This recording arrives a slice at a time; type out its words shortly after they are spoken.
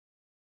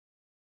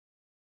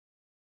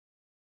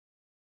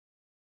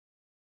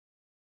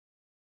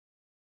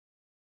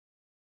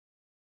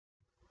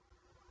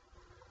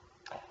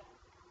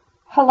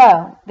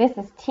Hello, this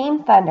is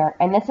Team Thunder,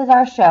 and this is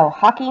our show,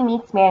 Hockey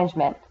Meets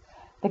Management.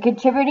 The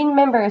contributing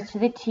members to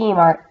the team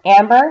are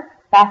Amber,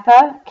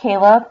 Betha,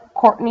 Caleb,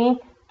 Courtney,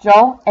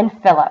 Joel, and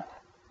Philip.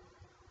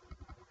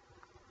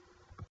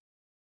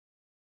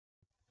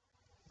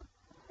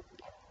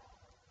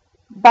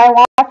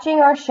 By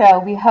watching our show,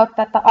 we hope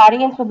that the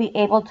audience will be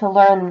able to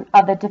learn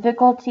of the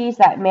difficulties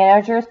that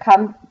managers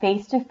come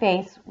face to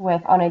face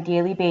with on a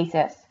daily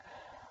basis.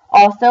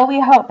 Also, we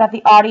hope that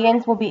the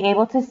audience will be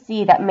able to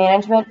see that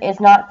management is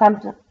not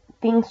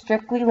something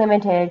strictly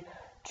limited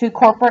to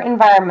corporate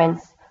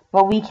environments,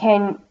 but we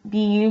can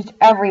be used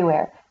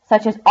everywhere,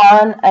 such as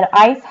on an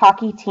ice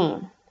hockey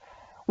team.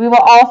 We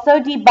will also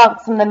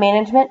debunk some of the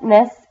management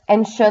myths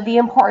and show the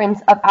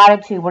importance of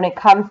attitude when it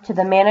comes to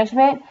the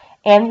management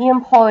and the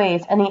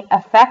employees and the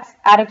effects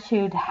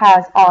attitude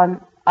has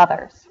on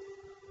others.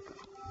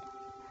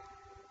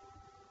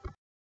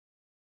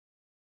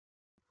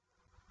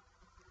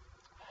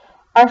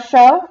 Our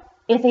show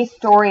is a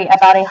story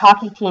about a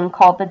hockey team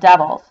called the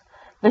Devils.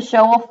 The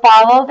show will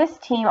follow this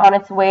team on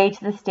its way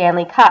to the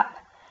Stanley Cup.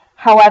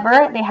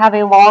 However, they have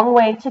a long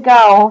way to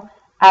go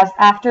as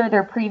after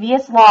their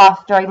previous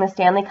loss during the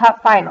Stanley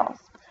Cup Finals.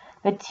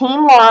 The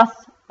team lost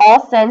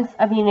all sense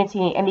of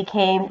unity and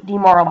became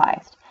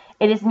demoralized.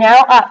 It is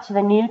now up to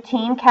the new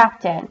team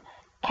captain,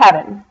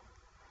 Kevin,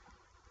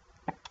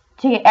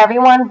 to get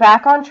everyone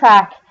back on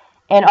track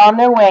and on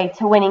their way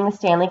to winning the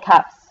Stanley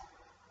Cups.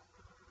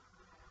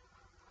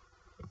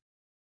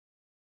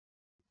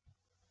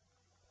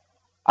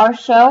 Our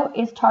show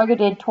is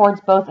targeted towards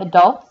both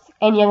adults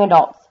and young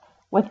adults,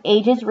 with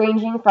ages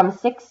ranging from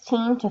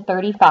 16 to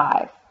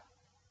 35.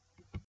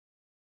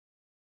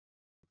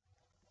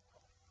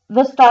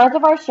 The stars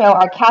of our show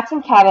are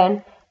Captain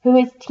Kevin, who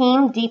his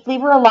team deeply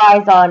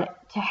relies on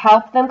to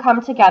help them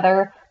come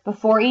together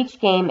before each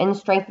game and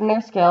strengthen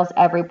their skills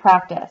every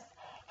practice.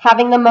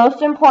 Having the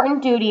most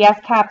important duty as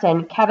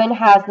captain, Kevin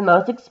has the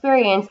most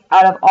experience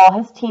out of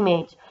all his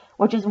teammates,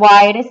 which is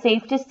why it is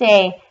safe to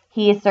say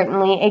he is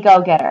certainly a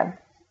go-getter.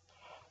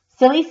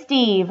 Silly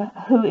Steve,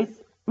 whose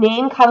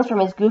name comes from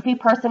his goofy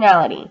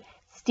personality.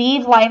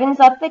 Steve livens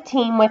up the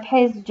team with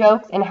his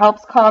jokes and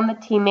helps calm the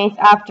teammates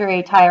after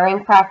a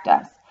tiring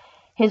practice.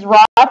 His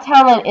raw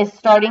talent is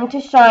starting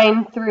to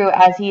shine through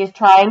as he is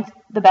trying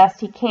the best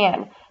he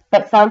can,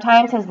 but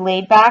sometimes his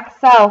laid-back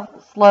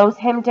self slows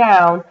him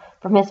down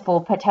from his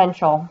full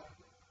potential.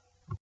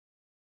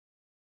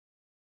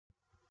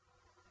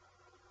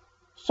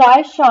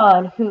 Shy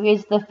Sean, who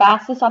is the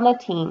fastest on the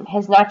team,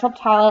 his natural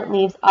talent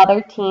leaves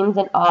other teams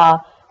in awe,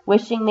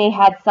 wishing they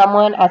had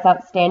someone as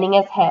outstanding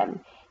as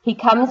him. He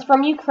comes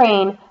from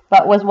Ukraine,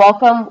 but was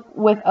welcomed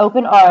with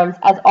open arms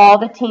as all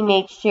the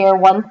teammates share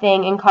one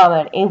thing in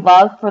common, a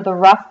love for the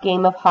rough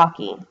game of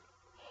hockey.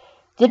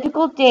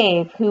 Difficult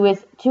Dave, who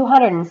is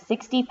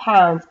 260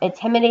 pounds, a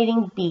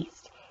intimidating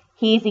beast.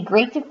 He is a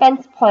great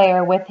defense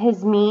player with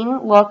his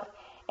mean look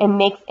and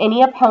makes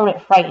any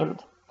opponent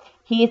frightened.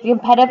 He is a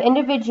competitive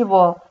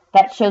individual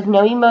that shows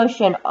no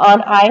emotion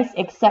on ice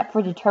except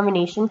for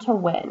determination to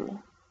win.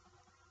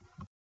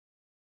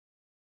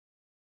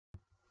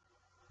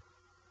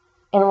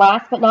 And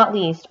last but not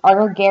least, our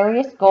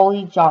gregarious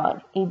goalie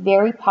John, a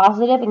very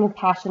positive and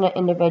compassionate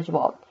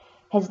individual.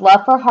 His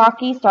love for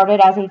hockey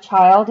started as a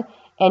child,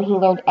 and he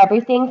learned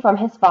everything from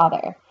his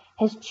father.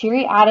 His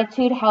cheery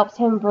attitude helps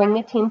him bring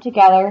the team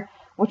together,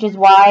 which is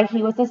why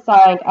he was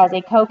assigned as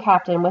a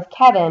co-captain with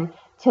Kevin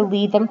to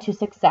lead them to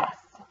success.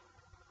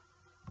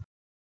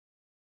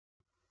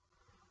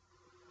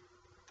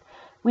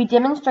 We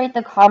demonstrate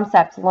the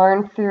concepts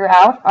learned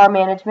throughout our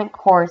management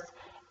course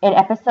in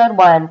Episode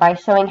 1 by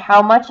showing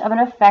how much of an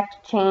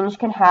effect change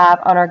can have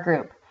on our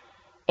group,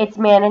 its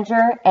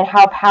manager, and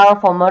how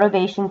powerful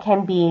motivation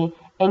can be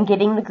in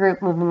getting the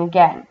group moving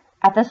again.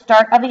 At the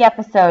start of the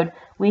episode,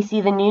 we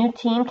see the new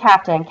team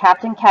captain,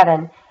 Captain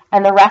Kevin,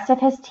 and the rest of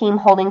his team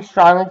holding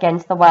strong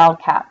against the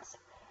Wildcats.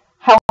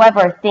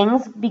 However,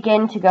 things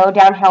begin to go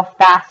downhill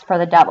fast for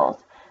the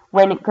Devils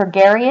when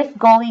gregarious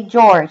goalie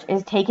George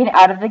is taken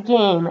out of the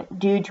game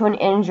due to an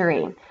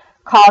injury,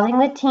 causing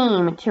the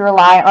team to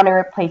rely on a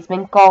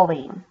replacement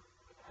goalie.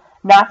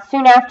 Not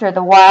soon after,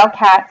 the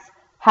Wildcats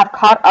have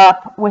caught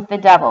up with the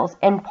Devils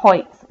in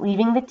points,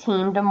 leaving the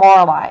team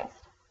demoralized.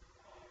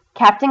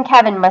 Captain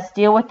Kevin must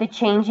deal with the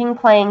changing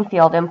playing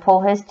field and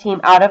pull his team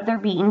out of their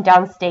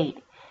beaten-down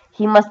state.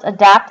 He must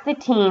adapt the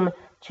team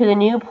to the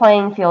new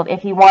playing field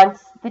if he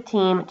wants the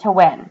team to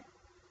win.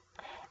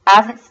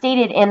 As it's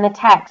stated in the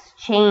text,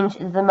 change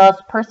is the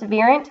most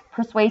perseverant,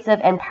 persuasive,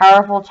 and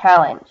powerful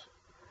challenge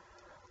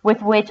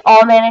with which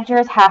all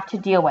managers have to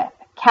deal with.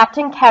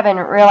 Captain Kevin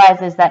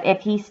realizes that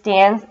if he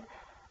stands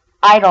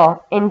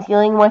idle in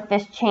dealing with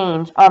this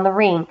change on the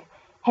rink,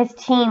 his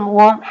team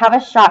won't have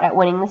a shot at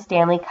winning the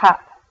Stanley Cup.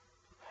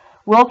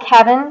 Will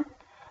Kevin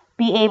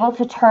be able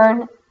to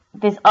turn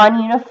this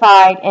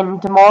ununified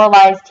and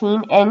demoralized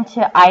team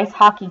into ice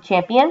hockey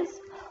champions?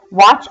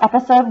 Watch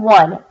Episode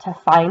 1 to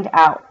find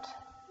out.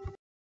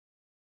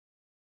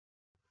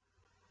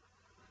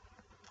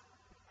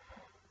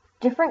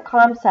 Different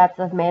concepts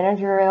of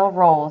managerial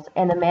roles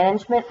and the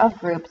management of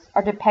groups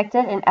are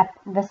depicted in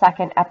the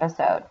second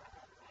episode.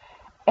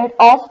 It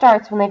all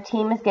starts when the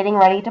team is getting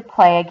ready to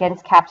play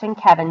against Captain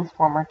Kevin's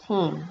former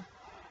team.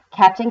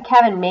 Captain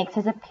Kevin makes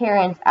his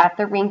appearance at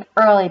the rink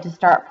early to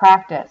start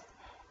practice,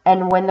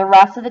 and when the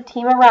rest of the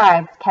team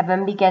arrives,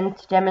 Kevin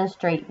begins to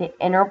demonstrate the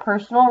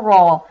interpersonal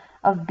role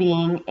of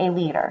being a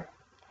leader.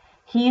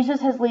 He uses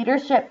his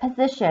leadership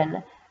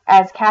position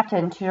as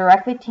captain to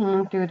direct the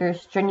team through their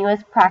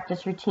strenuous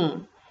practice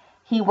routine.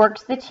 He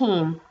works the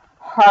team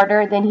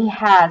harder than he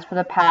has for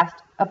the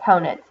past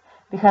opponents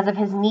because of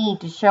his need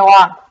to show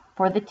off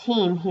for the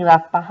team he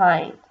left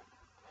behind.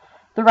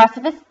 The rest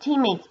of his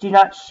teammates do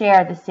not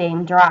share the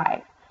same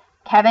drive.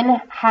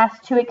 Kevin has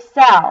to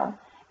excel,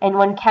 and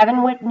when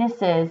Kevin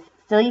witnesses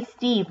Silly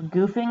Steve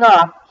goofing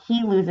off,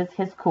 he loses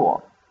his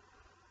cool.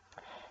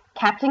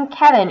 Captain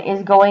Kevin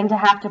is going to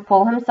have to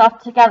pull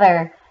himself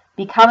together,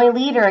 become a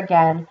leader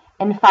again,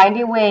 and find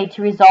a way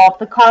to resolve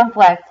the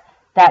conflict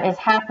that is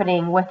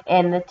happening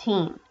within the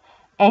team.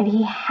 And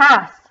he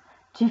has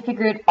to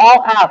figure it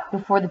all out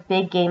before the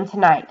big game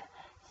tonight.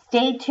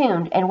 Stay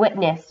tuned and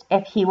witness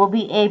if he will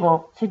be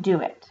able to do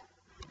it.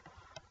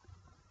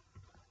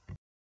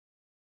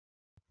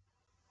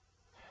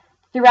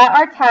 Throughout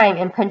our time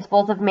in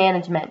Principles of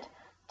Management,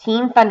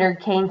 Team Thunder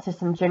came to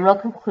some general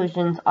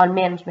conclusions on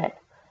management.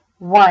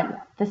 1.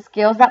 The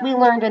skills that we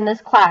learned in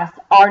this class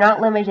are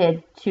not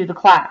limited to the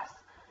class.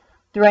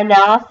 Through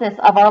analysis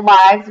of our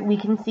lives, we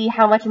can see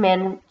how much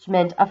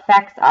management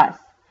affects us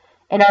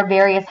in our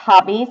various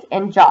hobbies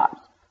and jobs.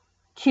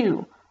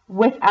 2.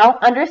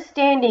 Without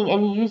understanding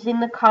and using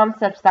the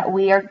concepts that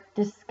we are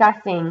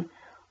discussing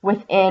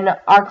within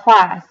our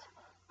class,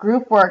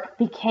 group work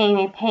became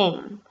a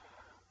pain.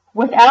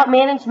 Without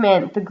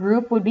management, the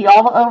group would be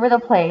all over the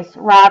place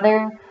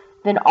rather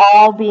than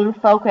all being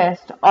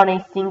focused on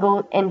a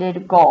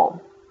single-ended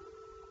goal.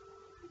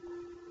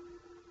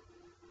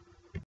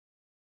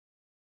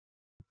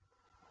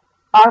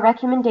 Our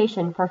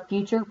recommendation for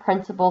future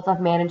Principles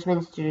of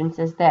Management students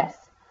is this.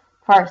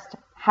 First,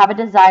 have a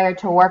desire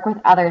to work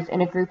with others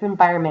in a group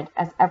environment,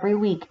 as every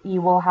week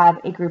you will have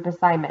a group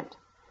assignment.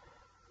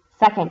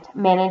 Second,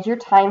 manage your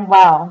time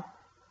well.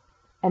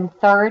 And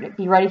third,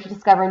 be ready to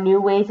discover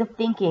new ways of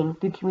thinking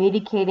through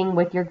communicating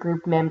with your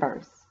group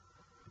members.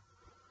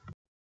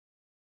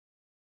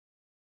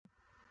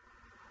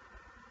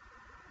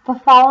 The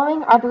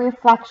following are the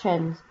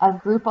reflections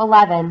of Group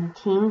 11,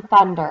 Team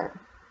Thunder.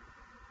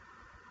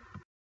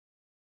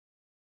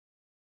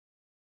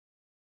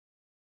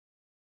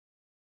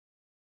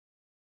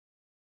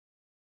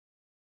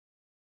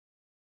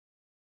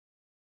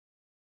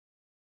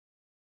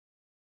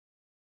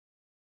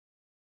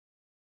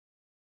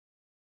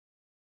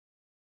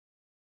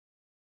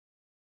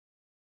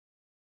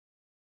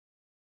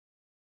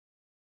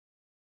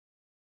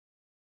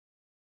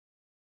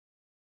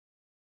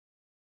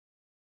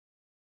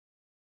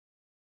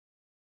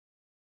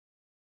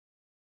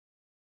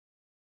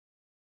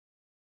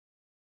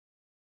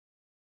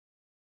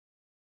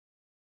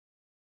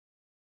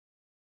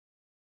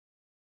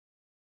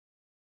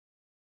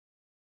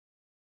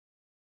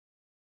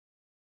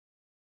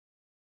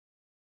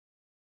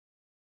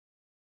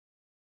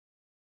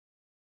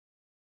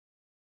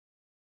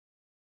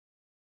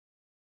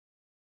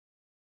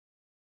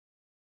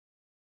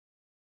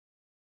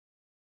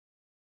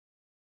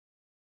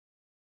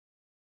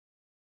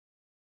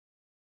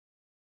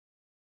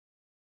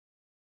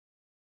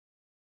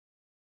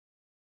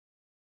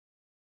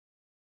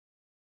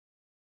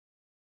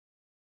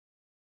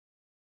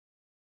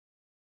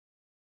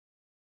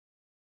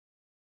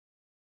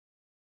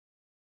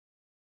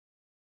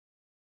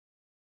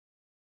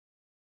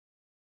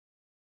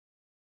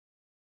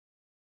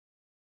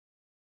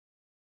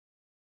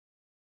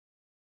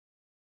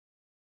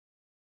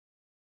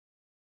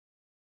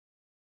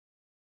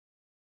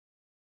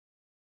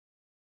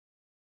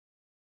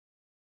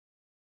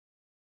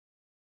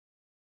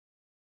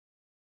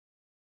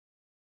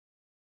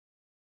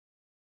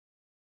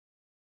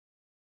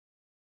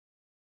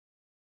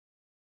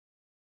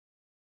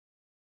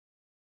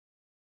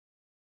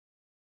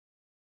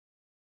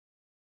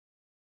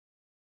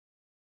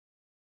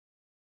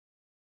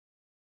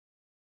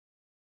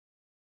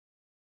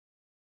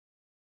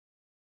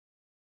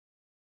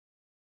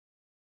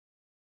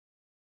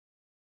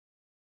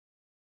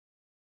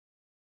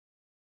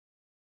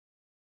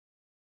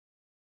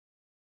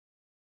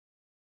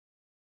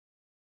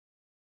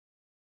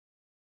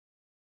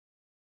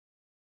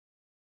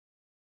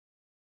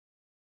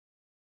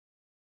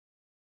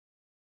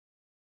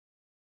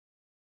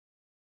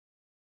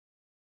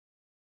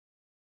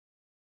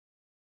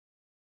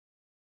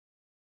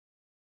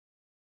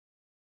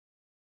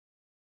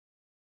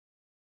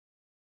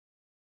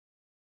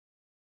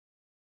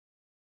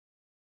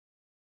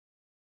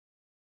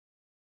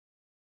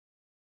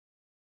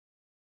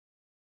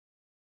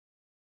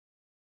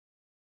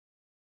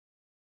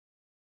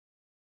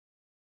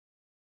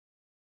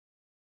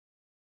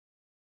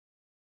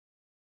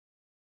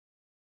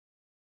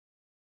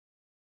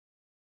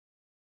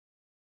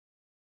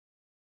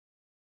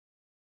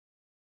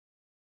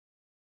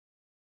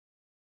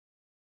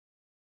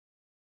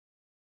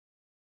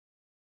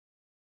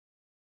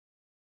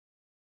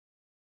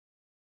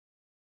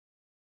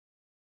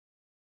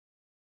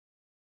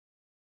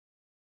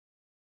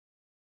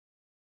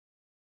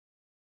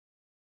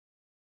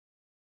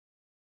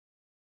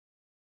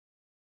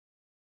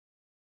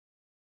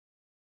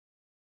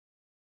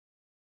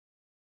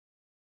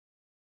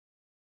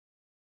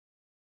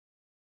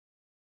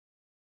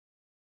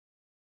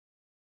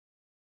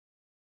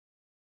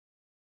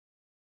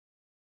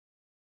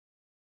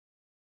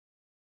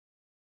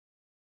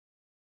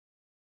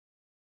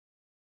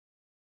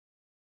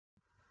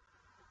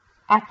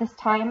 At this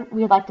time,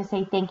 we would like to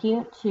say thank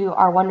you to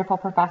our wonderful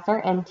professor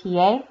and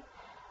TA.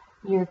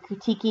 Your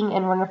critiquing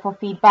and wonderful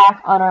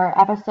feedback on our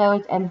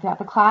episodes and throughout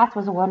the class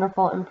was a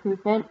wonderful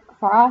improvement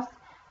for us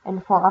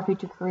and for our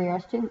future career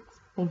as students.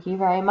 Thank you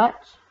very much.